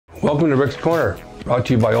Welcome to Rick's Corner, brought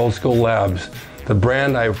to you by Old School Labs, the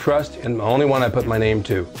brand I trust and the only one I put my name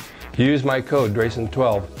to. Use my code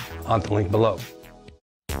drasin12 on the link below.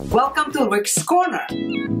 Welcome to Rick's Corner.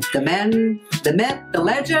 The man, the myth, the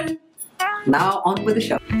legend. Now on with the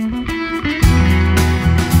show.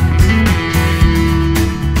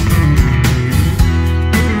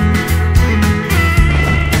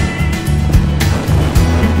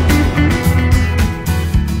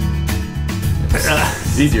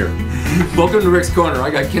 It's easier. Welcome to Rick's Corner.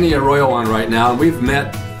 I got Kenny Arroyo on right now. We've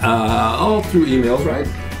met all through emails, right?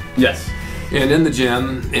 Yes. And in the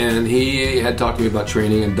gym, and he had talked to me about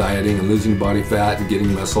training and dieting and losing body fat and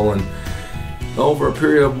getting muscle. And over a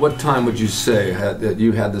period of what time would you say that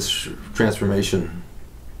you had this transformation?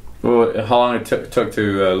 Well, how long it took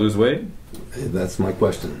to lose weight? That's my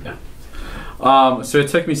question. Yeah. So it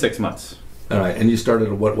took me 6 months. All right, and you started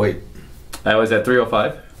at what weight? I was at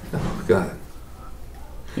 305. Oh, God.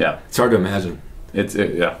 Yeah. It's hard to imagine.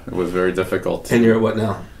 Yeah, it was very difficult. And you're at what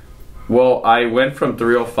now? Well, I went from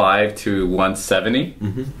 305 to 170,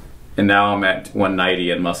 and now I'm at 190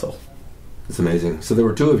 in muscle. That's amazing. So there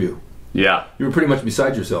were two of you. Yeah. You were pretty much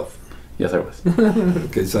beside yourself. Yes, I was.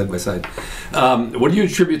 Okay, side by side. What do you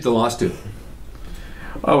attribute the loss to?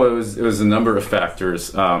 Oh, it was a number of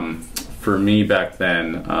factors. For me back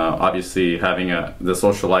then, obviously having the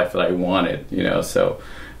social life that I wanted, so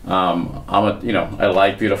I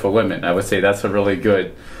like beautiful women. I would say that's a really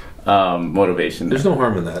good motivation. There's no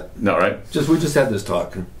harm in that. No, right? We just had this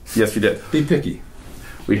talk. Yes, we did. Be picky.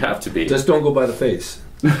 We have to be. Just don't go by the face.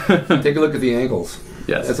 Take a look at the ankles.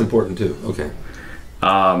 Yes. That's important too. Okay.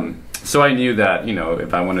 So I knew that,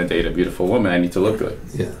 if I want to date a beautiful woman, I need to look good.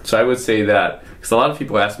 Yeah. So I would say that, because a lot of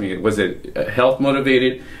people ask me, was it health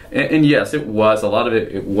motivated? And yes, it was. A lot of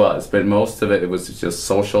it was. But most of it was just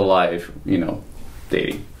social life,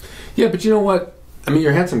 dating. Yeah, but you know what? I mean,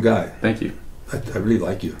 you're a handsome guy. Thank you. I really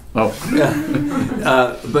like you. Oh.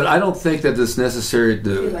 Yeah. But I don't think that it's necessary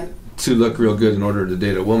to look real good in order to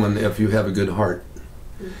date a woman if you have a good heart.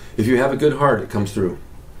 If you have a good heart, it comes through.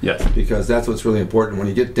 Yes. Because that's what's really important. When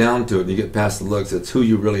you get down to it and you get past the looks, it's who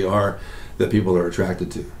you really are that people are attracted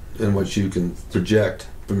to and what you can project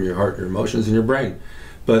from your heart, your emotions, and your brain.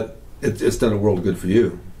 But it's done a world of good for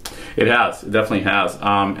you. It has. It definitely has.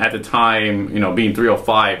 At the time, being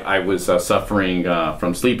 305, I was suffering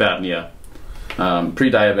from sleep apnea,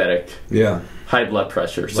 pre-diabetic, high blood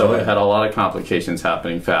pressure. So I had a lot of complications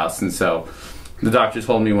happening fast. And so the doctor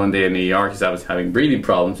told me one day in the ER, because I was having breathing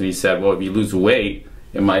problems, and he said, well, if you lose weight,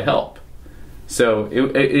 it might help. So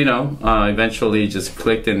eventually just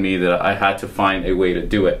clicked in me that I had to find a way to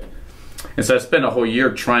do it. And so I spent a whole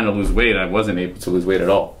year trying to lose weight, and I wasn't able to lose weight at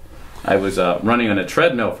all. I was running on a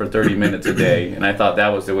treadmill for 30 minutes a day, and I thought that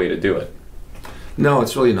was the way to do it. No,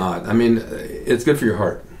 it's really not. I mean, it's good for your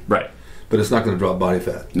heart. Right. But it's not going to drop body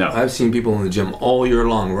fat. No. I've seen people in the gym all year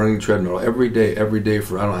long running the treadmill every day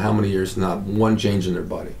for I don't know how many years, not one change in their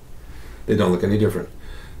body. They don't look any different.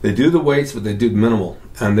 They do the weights, but they do minimal,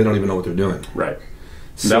 and they don't even know what they're doing. Right.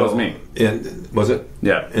 So, that was me. And was it?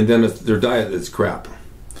 Yeah. And then their diet is crap.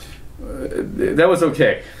 That was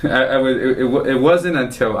okay. It wasn't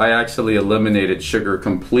until I actually eliminated sugar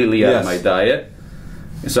completely out of my diet.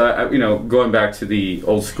 So going back to the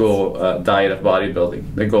old school diet of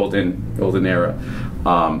bodybuilding, the golden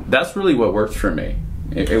era, that's really what worked for me.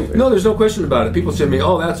 No, there's no question about it. People say to me,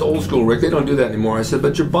 oh, that's old school, Rick. They don't do that anymore. I said,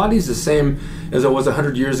 but your body's the same as it was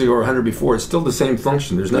 100 years ago or 100 before. It's still the same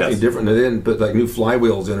function. There's nothing different. They didn't put like new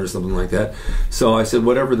flywheels in or something like that. So I said,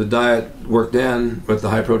 whatever the diet worked then with the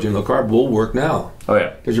high protein, low carb will work now. Oh, yeah.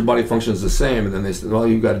 Because your body functions the same. And then they said, well,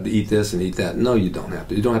 you've got to eat this and eat that. No, you don't have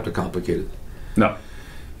to. You don't have to complicate it. No.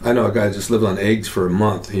 I know a guy that just lived on eggs for a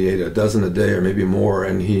month. He ate a dozen a day or maybe more,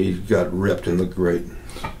 and he got ripped and looked great.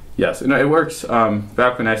 Yes, it works.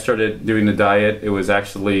 Back when I started doing the diet, it was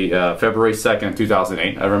actually February 2nd,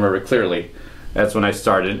 2008. I remember it clearly. That's when I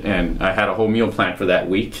started, and I had a whole meal plan for that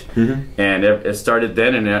week. And it started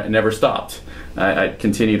then, and it never stopped. I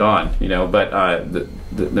continued on, but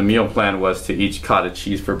the meal plan was to eat cottage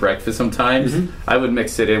cheese for breakfast sometimes. I would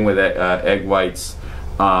mix it in with egg whites,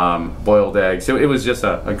 boiled eggs. So it was just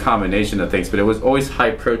a combination of things, but it was always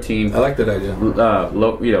high protein. I like that idea.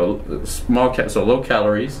 Low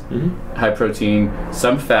calories, high protein,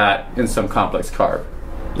 some fat, and some complex carb.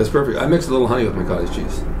 That's perfect. I mix a little honey with my cottage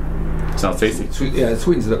cheese. Sounds tasty. Yeah, it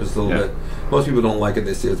sweetens it up just a little bit. Most people don't like it.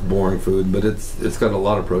 They say it's boring food, but it's got a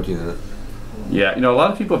lot of protein in it. Yeah, a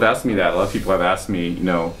lot of people have asked me that. A lot of people have asked me,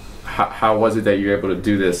 how was it that you were able to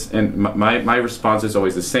do this? And my response is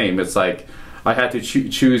always the same. It's like, I had to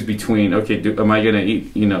choose between, okay, am I going to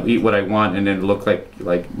eat what I want and then look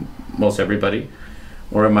like most everybody,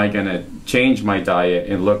 or am I going to change my diet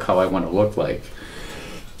and look how I want to look like?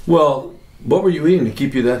 Well, what were you eating to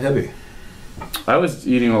keep you that heavy? I was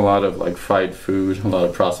eating a lot of like fried food, a lot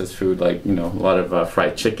of processed food, like, you know, a lot of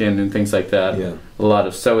fried chicken and things like that. Yeah. A lot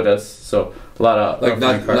of sodas. So a lot of like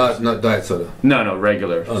not diet soda. No,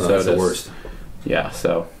 regular sodas. That's the worst. Yeah.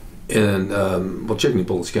 So. And well, chicken you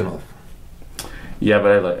pull the skin off. Yeah,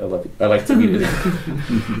 but I like to eat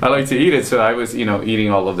it. I like to eat it, so I was, you know,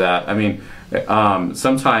 eating all of that. I mean,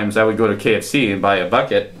 sometimes I would go to KFC and buy a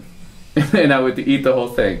bucket, and I would eat the whole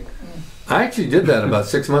thing. I actually did that about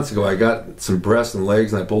 6 months ago. I got some breasts and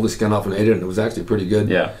legs, and I pulled the skin off and ate it, and it was actually pretty good.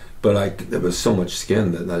 Yeah. But there was so much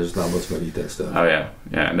skin that I just not was going to eat that stuff. Oh yeah,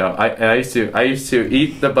 yeah. No, I used to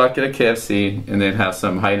eat the bucket of KFC and then have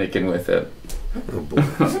some Heineken with it. Oh boy.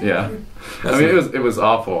 Yeah. I mean, it was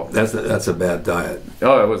awful. That's a bad diet.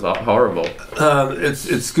 Oh, it was horrible.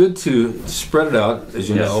 It's good to spread it out, as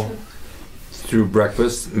you know, through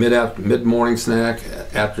breakfast, mid-morning snack,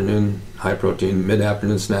 afternoon high protein,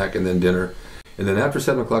 mid-afternoon snack, and then dinner. And then after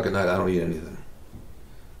 7 o'clock at night, I don't eat anything.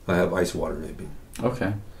 I have ice water maybe.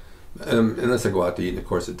 Okay. Unless I go out to eat, and of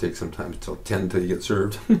course it takes sometimes till 10 till you get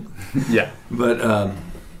served. Yeah. But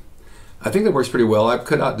I think that works pretty well. I've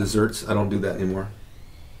cut out desserts. I don't do that anymore.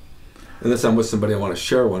 Unless I'm with somebody I want to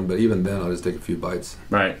share one, but even then I'll just take a few bites.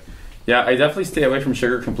 Right. Yeah, I definitely stay away from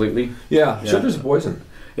sugar completely. Yeah. Sugar's poison.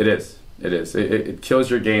 It is. It is. It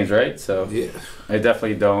kills your gains, right? So yeah. I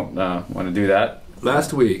definitely don't want to do that.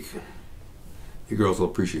 Last week, you girls will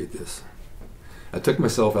appreciate this. I took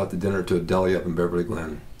myself out to dinner to a deli up in Beverly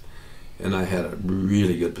Glen, and I had a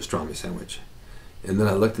really good pastrami sandwich. And then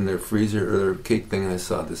I looked in their freezer or their cake thing, and I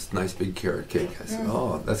saw this nice big carrot cake. I said,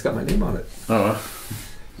 "Oh, that's got my name on it." Oh.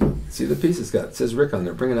 See the piece it says Rick on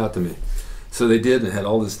there. Bring it out to me. So they did, and it had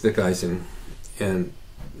all this thick icing, and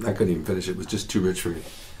I couldn't even finish it. It was just too rich for me.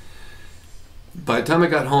 By the time I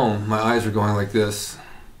got home, my eyes were going like this,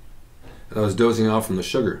 and I was dozing off from the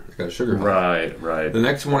sugar. I got a sugar high. Right. The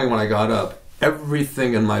next morning when I got up,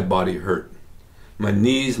 everything in my body hurt. My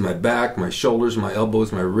knees, my back, my shoulders, my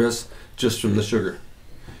elbows, my wrists, just from the sugar.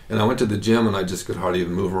 And I went to the gym, and I just could hardly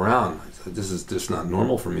even move around. I said, this is just not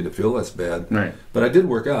normal for me to feel this bad. Right. But I did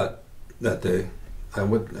work out that day. I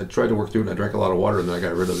tried to work through it, and I drank a lot of water, and then I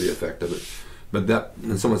got rid of the effect of it. But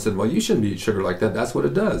and someone said, well, you shouldn't eat sugar like that. That's what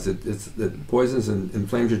it does. It poisons and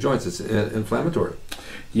inflames your joints. It's inflammatory.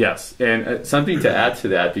 Yes, and something to add to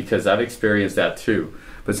that, because I've experienced that too.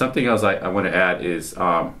 But something else I want to add is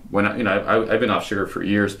when I've been off sugar for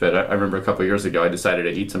years, but I remember a couple of years ago I decided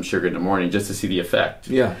to eat some sugar in the morning just to see the effect.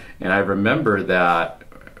 Yeah. And I remember that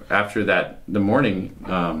after the morning,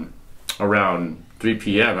 around 3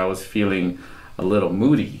 p.m., I was feeling a little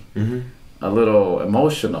moody. Mm-hmm. A little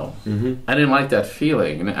emotional. Mm-hmm. I didn't like that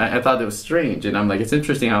feeling, and I thought it was strange. And I'm like, it's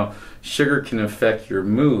interesting how sugar can affect your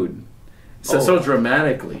mood so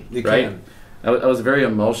dramatically, right? I was very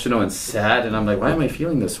emotional and sad, and I'm like, why am I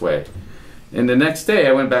feeling this way? And the next day,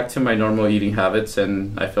 I went back to my normal eating habits,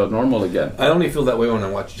 and I felt normal again. I only feel that way when I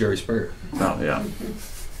watch Jerry Springer. Oh yeah.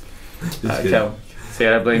 I can't say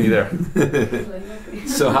I blame you there.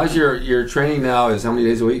 So how's your training now? Is how many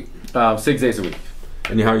days a week? 6 days a week.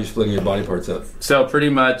 And how are you splitting your body parts up? So pretty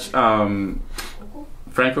much, Franco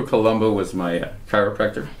Colombo was my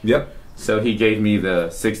chiropractor. Yep. So he gave me the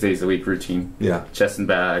 6 days a week routine. Yeah. Chest and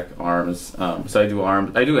back, arms. So I do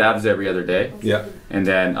arms. I do abs every other day. Yeah. And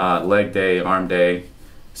then leg day, arm day.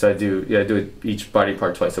 So I do it each body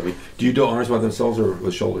part twice a week. Do you do arms by themselves or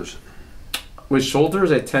with shoulders? With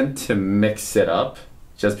shoulders, I tend to mix it up,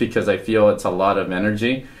 just because I feel it's a lot of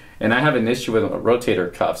energy, and I have an issue with a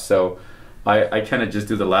rotator cuff. So I kind of just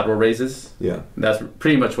do the lateral raises. Yeah. That's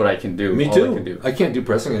pretty much what I can do. Me too. I can do. I can't do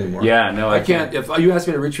pressing anymore. Yeah, no, I can't. If you ask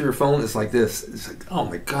me to reach for your phone, it's like this. It's like, oh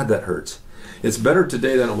my God, that hurts. It's better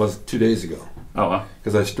today than it was 2 days ago. Oh, wow.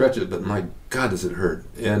 Because I stretch it, but my God, does it hurt.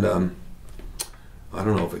 And I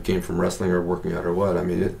don't know if it came from wrestling or working out or what. I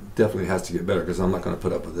mean, it definitely has to get better, because I'm not going to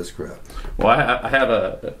put up with this crap. Well, I have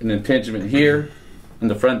an impingement here in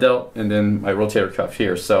the front delt, and then my rotator cuff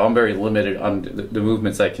here, so I'm very limited on the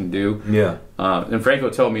movements I can do. Yeah. And Franco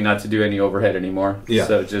told me not to do any overhead anymore. Yeah.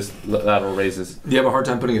 So just lateral raises. Do you have a hard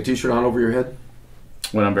time putting a t-shirt on over your head?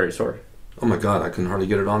 When I'm very sore. Oh my God, I couldn't hardly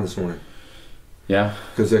get it on this morning. Yeah.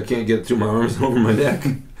 Because I can't get it through my arms and over my neck.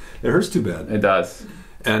 It hurts too bad. It does.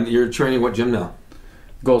 And you're training what gym now?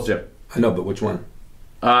 Gold's Gym. I know, but which one?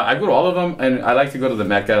 I go to all of them, and I like to go to the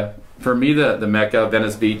Mecca. For me, the Mecca,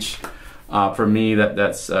 Venice Beach, for me,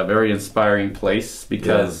 that's a very inspiring place,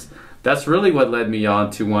 because that's really what led me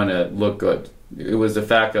on to want to look good. It was the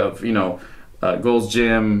fact of, Gold's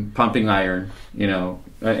Gym, pumping iron, in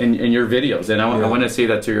your videos. And I want to say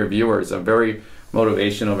that to your viewers. I'm very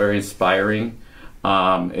motivational, very inspiring.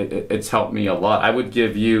 It's helped me a lot. I would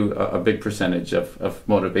give you a big percentage of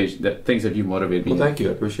motivation, things that you motivated me. Well, thank you.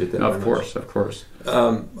 I appreciate that. No, of course, of course.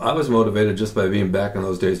 I was motivated just by being back in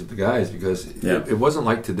those days with the guys, because it wasn't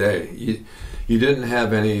like today. You didn't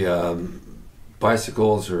have any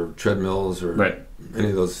bicycles or treadmills or any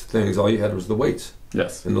of those things. All you had was the weights.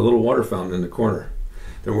 Yes. And the little water fountain in the corner.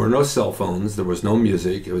 There were no cell phones. There was no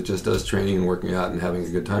music. It was just us training and working out and having a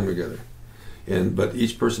good time together. But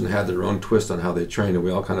each person had their own twist on how they trained, and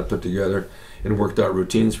we all kind of put together and worked out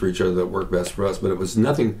routines for each other that worked best for us. But it was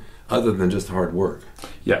nothing other than just hard work.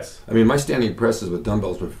 Yes. I mean, my standing presses with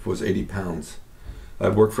dumbbells was 80 pounds.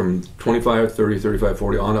 I've worked from 25, 30, 35,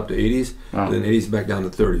 40 on up to 80s, and then 80s back down to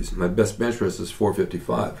 30s. My best bench press is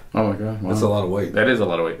 455. Oh my God. Wow. That's a lot of weight. That is a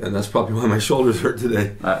lot of weight. And that's probably why my shoulders hurt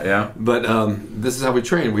today. Yeah. But this is how we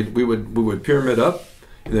train. We would pyramid up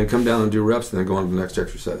and then come down and do reps and then go on to the next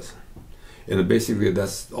exercise. And basically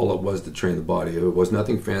that's all it was to train the body. It was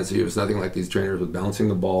nothing fancy. It was nothing like these trainers with bouncing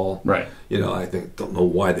the ball. Right. You know, don't know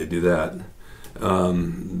why they do that.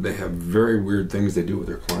 They have very weird things they do with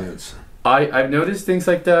their clients. I've noticed things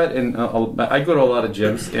like that, and I go to a lot of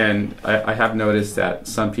gyms, and I have noticed that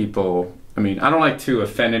some people, I mean, I don't like to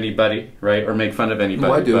offend anybody, right, or make fun of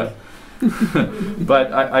anybody. Well, I do.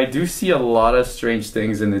 But I do see a lot of strange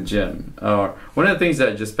things in the gym. One of the things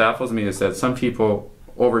that just baffles me is that some people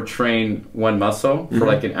overtrain one muscle for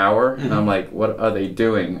like an hour, and I'm like, what are they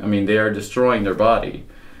doing? I mean, they are destroying their body.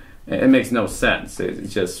 It makes no sense.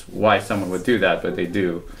 It's just why someone would do that, but they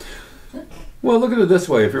do. Well, look at it this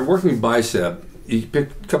way. If you're working bicep, you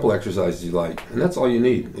pick a couple exercises you like, and that's all you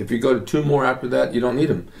need. If you go to 2 more after that, you don't need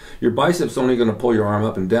them. Your bicep's only going to pull your arm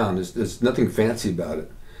up and down. There's nothing fancy about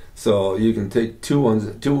it. So you can take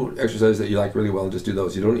 2 exercises that you like really well and just do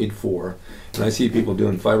those. You don't need 4. And I see people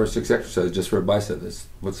doing 5 or 6 exercises just for a bicep.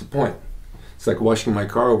 What's the point? It's like washing my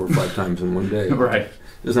car over 5 times in one day. Right.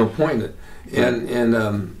 There's no point in it.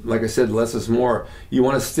 And like I said, less is more. You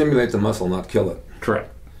want to stimulate the muscle, not kill it. Correct.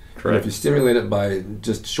 And if you stimulate it by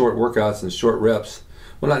just short workouts and short reps,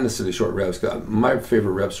 well, not necessarily short reps. My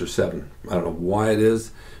favorite reps are 7. I don't know why it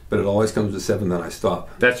is, but it always comes to 7, then I stop.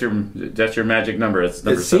 That's your magic number. It's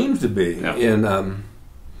number 7. Seems to be, and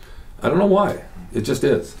I don't know why. It just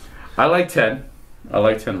is. I like 10. I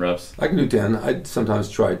like 10 reps. I can do 10. I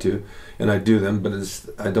sometimes try to, and I do them, but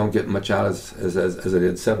I don't get much out as I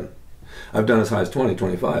did 7. I've done as high as 20,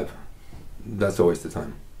 25. That's a waste of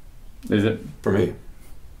time. Is it? For me.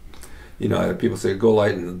 You know, people say go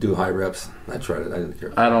light and do high reps. I tried it. I didn't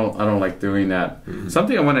care. I don't like doing that.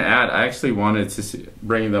 Something I want to add. I actually wanted to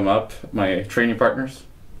bring them up. My training partners.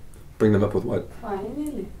 Bring them up with what? Why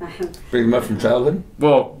really? Bring them up from childhood.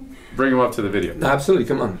 Well, bring them up to the video. Absolutely.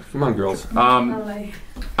 Come on, girls.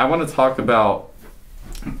 I want to talk about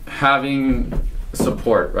having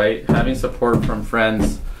support. Right, having support from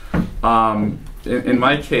friends. In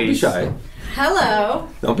my case. Don't be shy. Hello.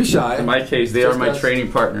 Don't be shy. In my case, they are my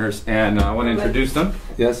training partners, and I want to introduce them.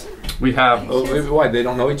 Yes. We have. Why? They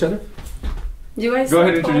don't know each other? You guys go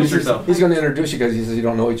ahead and introduce yourself. He's going to introduce you because he says you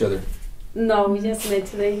don't know each other. No, we just met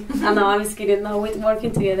today. No, I'm just kidding. No, we're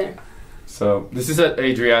working together. So this is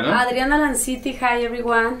Adriana. Adriana Lanciti. Hi,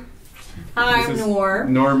 everyone. I'm Noor.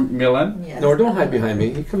 Noor Milan. Yes. Noor, don't hide behind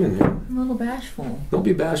me. Come in here. I'm a little bashful. Don't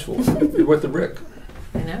be bashful. You're worth the brick.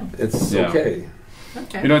 I know. It's okay.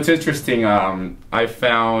 Okay. You know, it's interesting. I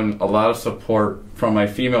found a lot of support from my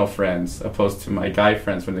female friends opposed to my guy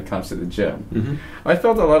friends when it comes to the gym. I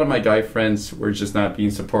felt a lot of my guy friends were just not being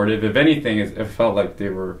supportive. If anything, it felt like they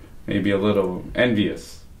were maybe a little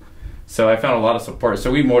envious. So I found a lot of support. So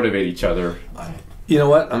we motivate each other. You know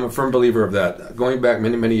what? I'm a firm believer of that. Going back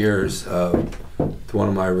many, many years to one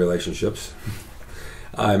of my relationships,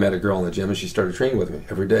 I met a girl in the gym and she started training with me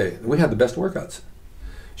every day. We had the best workouts.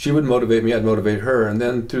 She would motivate me, I'd motivate her, and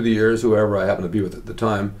then through the years, whoever I happened to be with at the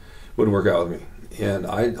time would work out with me. And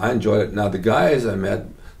I enjoyed it. Now, the guys I met,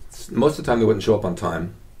 most of the time they wouldn't show up on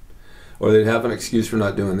time, or they'd have an excuse for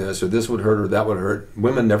not doing this, or this would hurt, or that would hurt.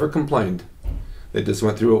 Women never complained. They just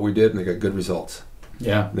went through what we did, and they got good results.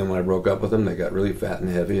 Yeah. Then when I broke up with them, they got really fat and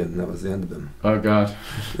heavy, and that was the end of them. Oh, God.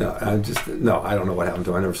 No, I don't know what happened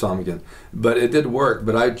to them. I never saw them again. But it did work.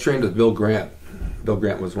 But I trained with Bill Grant. Bill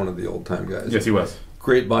Grant was one of the old-time guys. Yes, he was.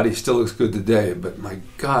 Great body, still looks good today, but my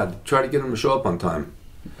God, try to get him to show up on time.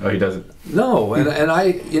 Oh, he doesn't? No, and I,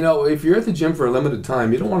 you know, if you're at the gym for a limited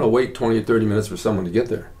time, you don't want to wait 20 or 30 minutes for someone to get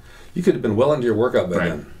there. You could have been well into your workout by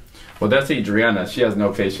then. Well, that's Adriana. She has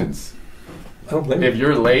no patience. I don't blame you. If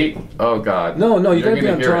you're late, oh God. No, you got to be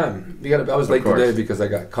on time. I was late today because I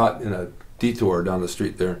got caught in a detour down the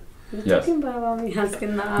street there. You're talking bad about me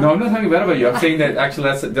asking that. No, I'm not talking bad about you. I'm saying that actually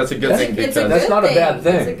that's a good thing. That's not a bad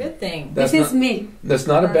thing. It's a good thing. This is me. That's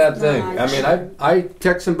not a bad thing. not. I mean, I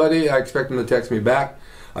text somebody, I expect them to text me back.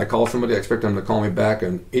 I call somebody, I expect them to call me back,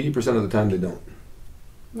 and 80% of the time they don't.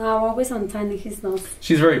 No, I'm always on time and he's not.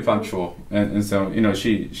 She's very punctual, and so you know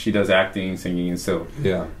she does acting, singing, and so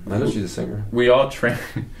yeah, I know she's a singer. We all train.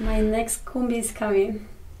 My next combi is coming.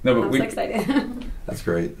 No, but I'm so excited. That's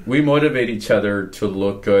great. We motivate each other to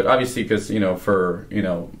look good, obviously, because for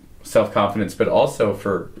self-confidence, but also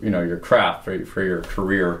for your craft, for your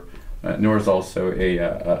career. Nora's also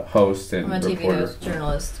a host and I'm a TV reporter. host,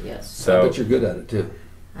 journalist. Yes. So I bet you're good at it too.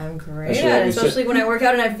 I'm great at it, especially when I work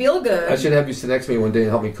out and I feel good. I should have you sit next to me one day and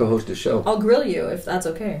help me co-host a show. I'll grill you if that's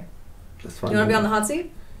okay. That's fine. You want to be on the hot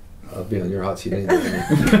seat? I'll be on your hot seat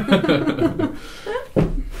anytime.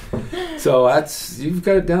 So you've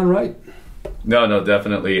got it down right. No,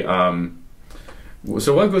 definitely.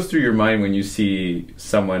 So what goes through your mind when you see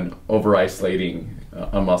someone over-isolating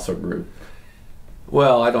a muscle group?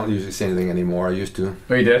 Well, I don't usually say anything anymore. I used to.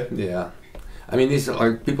 Oh, you did? Yeah. I mean, these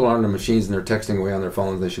are people on their machines and they're texting away on their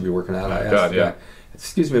phones. They should be working out. I asked the guy,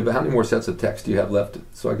 excuse me, but how many more sets of text do you have left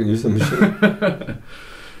so I can use the machine?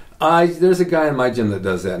 There's a guy in my gym that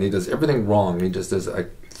does that, and he does everything wrong. He just does like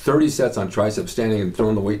 30 sets on triceps, standing and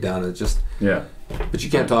throwing the weight down. It's just But you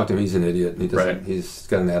can't talk to him. He's an idiot. And he doesn't. He's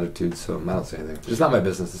got an attitude. So I don't say anything. It's not my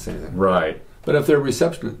business to say anything. Right. But if they're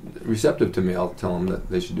receptive to me, I'll tell them that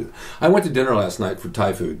they should do it. I went to dinner last night for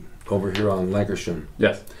Thai food over here on Lancashire.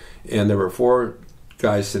 Yes. And there were 4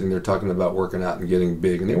 guys sitting there talking about working out and getting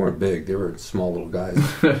big. And they weren't big. They were small little guys.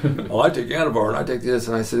 Oh, I take Anavar and I take this.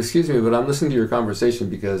 And I said, excuse me, but I'm listening to your conversation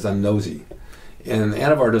because I'm nosy. And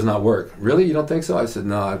Anavar does not work. Really? You don't think so? I said,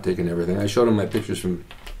 no, I've taken everything. I showed him my pictures from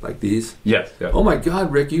like these. Yes. Yeah. Oh, my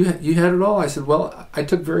God, Rick, you had it all. I said, well, I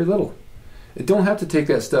took very little. You don't have to take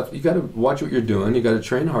that stuff. You got to watch what you're doing. You got to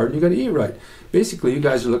train hard, and you got to eat right. Basically, you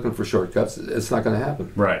guys are looking for shortcuts. It's not going to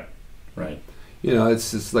happen. Right.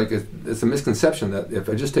 It's like it's a misconception that if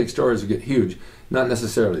I just take steroids, you get huge. Not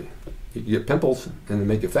necessarily. You get pimples and they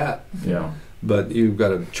make you fat. Yeah. But you've got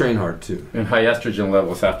to train hard too. And high estrogen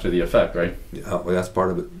levels after the effect, right? Yeah, well, that's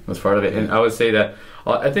part of it. That's part of it. And I would say that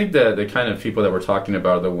I think the kind of people that we're talking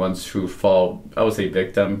about are the ones who fall, I would say,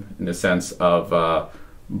 victim in the sense of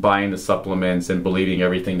buying the supplements and believing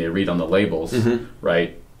everything they read on the labels,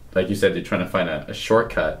 right? Like you said, they're trying to find a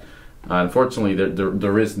shortcut. Unfortunately,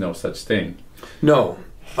 there is no such thing. No.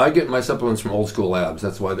 I get my supplements from Old School Labs.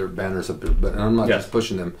 That's why their banners up there. But I'm not just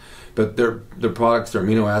pushing them. But their products, their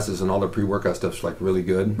amino acids, and all their pre-workout stuff's like really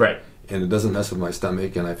good. Right. And it doesn't mess with my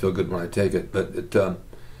stomach, and I feel good when I take it. But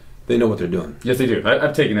they know what they're doing. Yes, they do.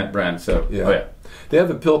 I've taken that brand, so yeah. They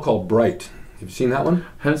have a pill called Bright. Have you seen that one?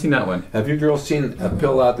 I haven't seen that one. Have you girls seen a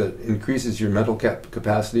pill out that increases your mental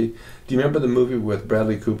capacity? Do you remember the movie with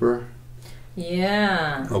Bradley Cooper?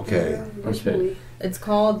 Yeah. Okay. It's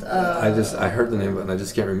called... I heard the name of it and I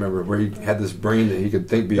just can't remember. Where he had this brain that he could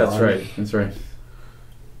think beyond. That's right.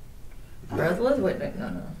 Breathless? Wait,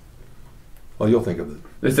 no. Well, you'll think of it.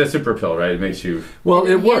 It's that super pill, right? It makes you... Well,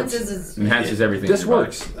 it works. Enhances everything. This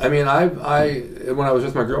works. I mean, when I was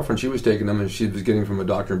with my girlfriend, she was taking them, and she was getting them from a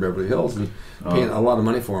doctor in Beverly Hills and paying a lot of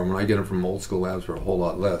money for them. And I get them from Old School Labs for a whole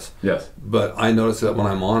lot less. Yes. But I notice that when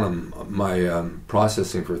I'm on them, my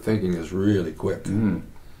processing for thinking is really quick.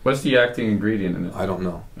 What's the acting ingredient in it? I don't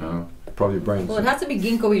know. Oh. Probably brains. Well, it has to be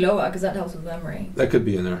ginkgo biloba because that helps with memory. That could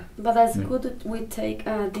be in there. But that's good. We take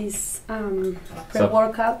these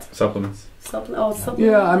pre-workout supplements.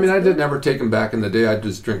 Yeah, I mean, I did never take them back in the day. I'd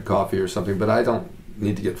just drink coffee or something, but I don't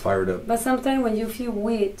need to get fired up. But sometimes when you feel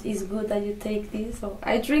weak, it's good that you take this. So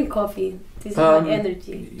I drink coffee. This is my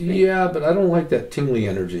energy. Yeah, but I don't like that tingly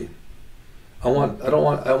energy. I want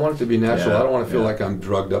it to be natural. I don't want to feel like I'm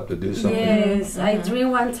drugged up to do something. Yes, I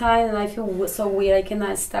drink one time and I feel so weird. I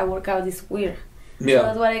cannot start workout. It's weird. Yeah. So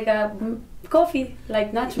that's why I got coffee,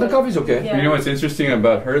 like natural. The coffee's okay. Yeah. You know what's interesting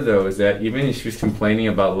about her though is that even if she's complaining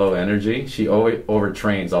about low energy, she always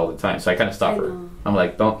overtrains all the time. So I kind of stop her. I'm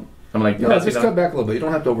like, just cut back a little bit. You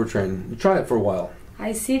don't have to overtrain. Try it for a while.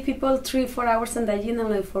 I see people 3-4 hours in the gym. I'm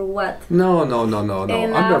like, for what? No. And,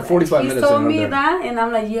 I'm there 45 minutes. He told me that, and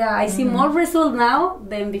I'm like, yeah, I see more result now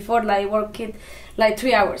than before. Like work it like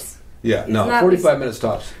 3 hours. Yeah, 45 minutes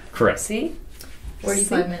tops. Correct. See,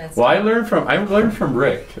 45 minutes. Well, I learned from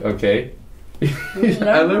Rick. Okay,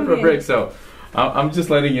 I learned from Rick. So I'm just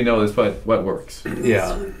letting you know this, what works.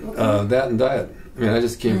 Yeah, that and diet. I mean, I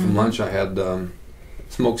just came from lunch. I had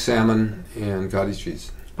smoked salmon and cottage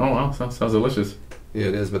cheese. Oh wow, sounds delicious. Yeah,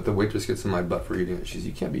 it is, but the waitress gets in my butt for eating it. She says,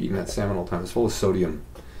 you can't be eating that salmon all the time. It's full of sodium.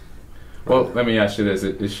 Well, let me ask you this.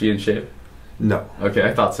 Is she in shape? No. Okay,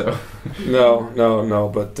 I thought so.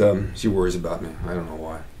 No, but she worries about me. I don't know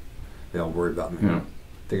why. They all worry about me. I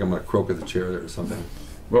think I'm going to croak at the chair there or something.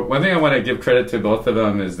 Well, one thing I want to give credit to both of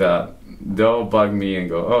them is that they'll bug me and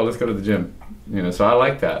go, oh, let's go to the gym. You know, so I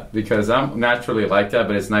like that because I'm naturally like that,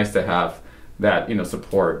 but it's nice to have that, you know,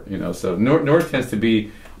 support, you know. So Nora tends to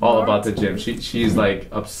be all about the gym. She's like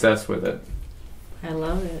obsessed with it. I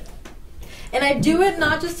love it. And I do it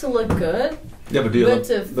not just to look good, but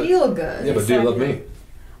to feel good. Yeah, but do you love me?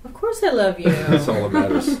 Of course I love you. That's all that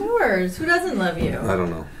matters. Of course. Who doesn't love you? I don't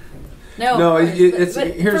know. No, here's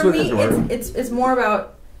for what me, it's it's more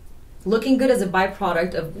about looking good as a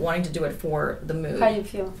byproduct of wanting to do it for the mood. How you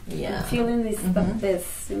feel. Yeah. Feeling this,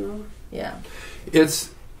 this, you know. Yeah.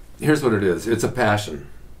 Here's what it is. It's a passion.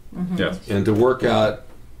 Yes. And to work out,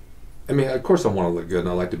 I mean, of course I want to look good and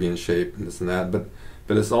I like to be in shape and this and that, but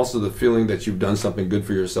it's also the feeling that you've done something good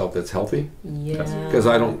for yourself that's healthy. Yeah. Because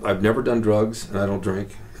I've never done drugs and I don't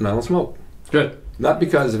drink and I don't smoke. Good. Not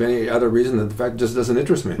because of any other reason, that the fact just doesn't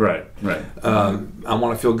interest me. Right. I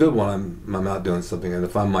want to feel good when I'm out doing something, and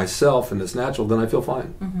if I'm myself and it's natural, then I feel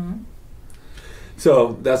fine.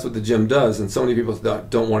 So that's what the gym does, and so many people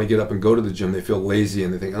don't want to get up and go to the gym. They feel lazy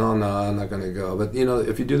and they think, oh no, I'm not going to go. But you know,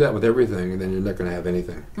 if you do that with everything, then you're not going to have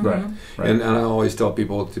anything. Right. And I always tell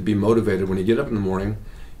people to be motivated when you get up in the morning.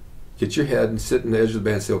 Get your head and sit in the edge of the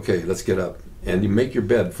bed and say, okay, let's get up. And you make your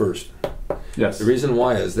bed first. Yes. The reason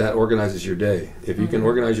why is that organizes your day. If you can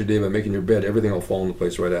organize your day by making your bed, everything will fall into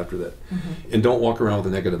place right after that. And don't walk around with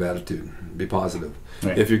a negative attitude. Be positive.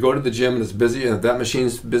 Right. If you go to the gym and it's busy, and if that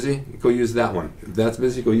machine's busy, go use that one. If that's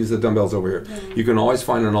busy, go use the dumbbells over here. You can always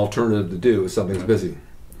find an alternative to do if something's busy.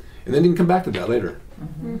 And then you can come back to that later.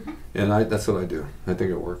 And that's what I do. I think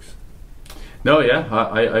it works. No, yeah,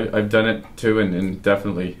 I've done it too, and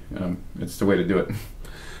definitely it's the way to do it.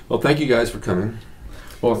 Well, thank you guys for coming.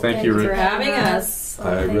 Well, thank you for having us.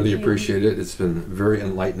 I really appreciate it. It's been very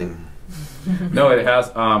enlightening. No, it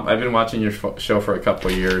has. I've been watching your show for a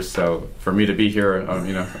couple of years, so for me to be here,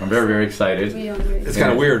 you know, I'm very, very excited. It's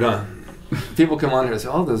kind of weird, huh? People come on here and say,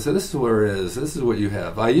 oh, this is where it is. This is what you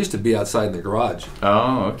have. I used to be outside in the garage.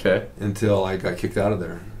 Oh, okay. Until I got kicked out of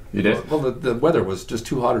there. You did? Well, the weather was just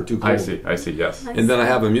too hot or too cold. I see, yes. And then I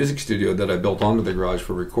have a music studio that I built onto the garage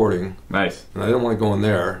for recording. Nice. And I didn't want to go in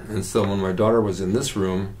there. And so when my daughter was in this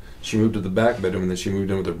room, she moved to the back bedroom, and then she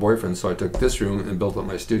moved in with her boyfriend. So I took this room and built up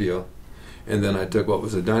my studio. And then I took what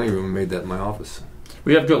was a dining room and made that my office.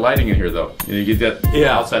 We have good lighting in here, though. You get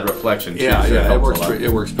outside reflection, too. Yeah, so it works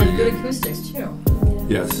pretty good. good. Acoustics, too.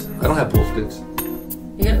 Yes. I don't have pull sticks.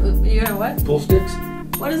 You got what? Pull sticks?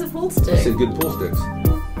 What is a pull stick? I said good pull sticks.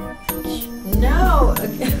 No.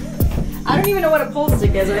 I don't even know what a pull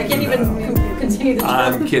stick is. I can't even continue the show.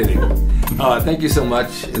 I'm kidding. Thank you so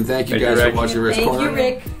much, and thank you guys for watching Rick's Corner. Thank you,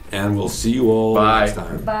 Rick. And we'll see you all next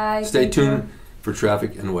time. Bye. Stay tuned for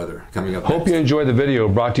traffic and weather coming up. Hope you enjoyed the video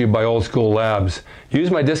brought to you by Old School Labs.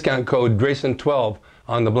 Use my discount code DRASIN12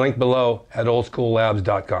 on the link below at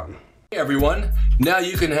oldschoollabs.com. Hey everyone, now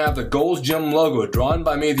you can have the Gold's Gym logo drawn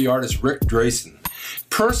by me, the artist Rick Drasin,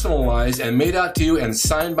 personalized and made out to you and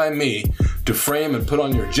signed by me to frame and put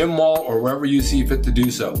on your gym wall or wherever you see fit to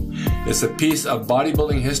do so. It's a piece of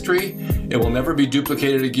bodybuilding history. It will never be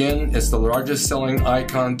duplicated again. It's the largest selling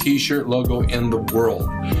icon t-shirt logo in the world.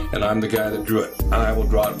 And I'm the guy that drew it, and I will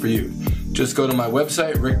draw it for you. Just go to my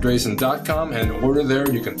website, rickdrasin.com, and order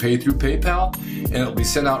there. You can pay through PayPal, and it'll be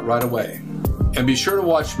sent out right away. And be sure to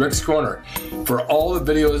watch Rick's Corner for all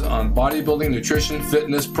the videos on bodybuilding, nutrition,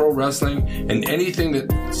 fitness, pro wrestling, and anything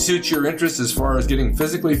that suits your interest as far as getting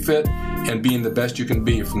physically fit and being the best you can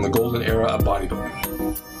be from the golden era of bodybuilding.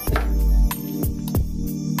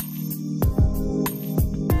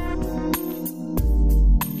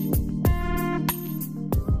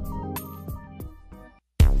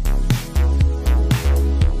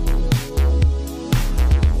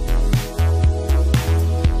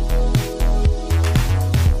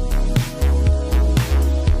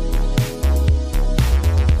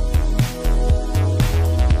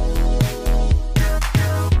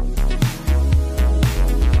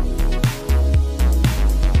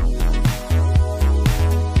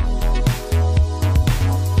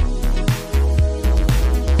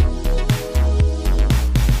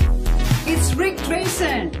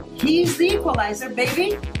 He's the equalizer,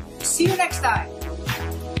 baby. See you next time.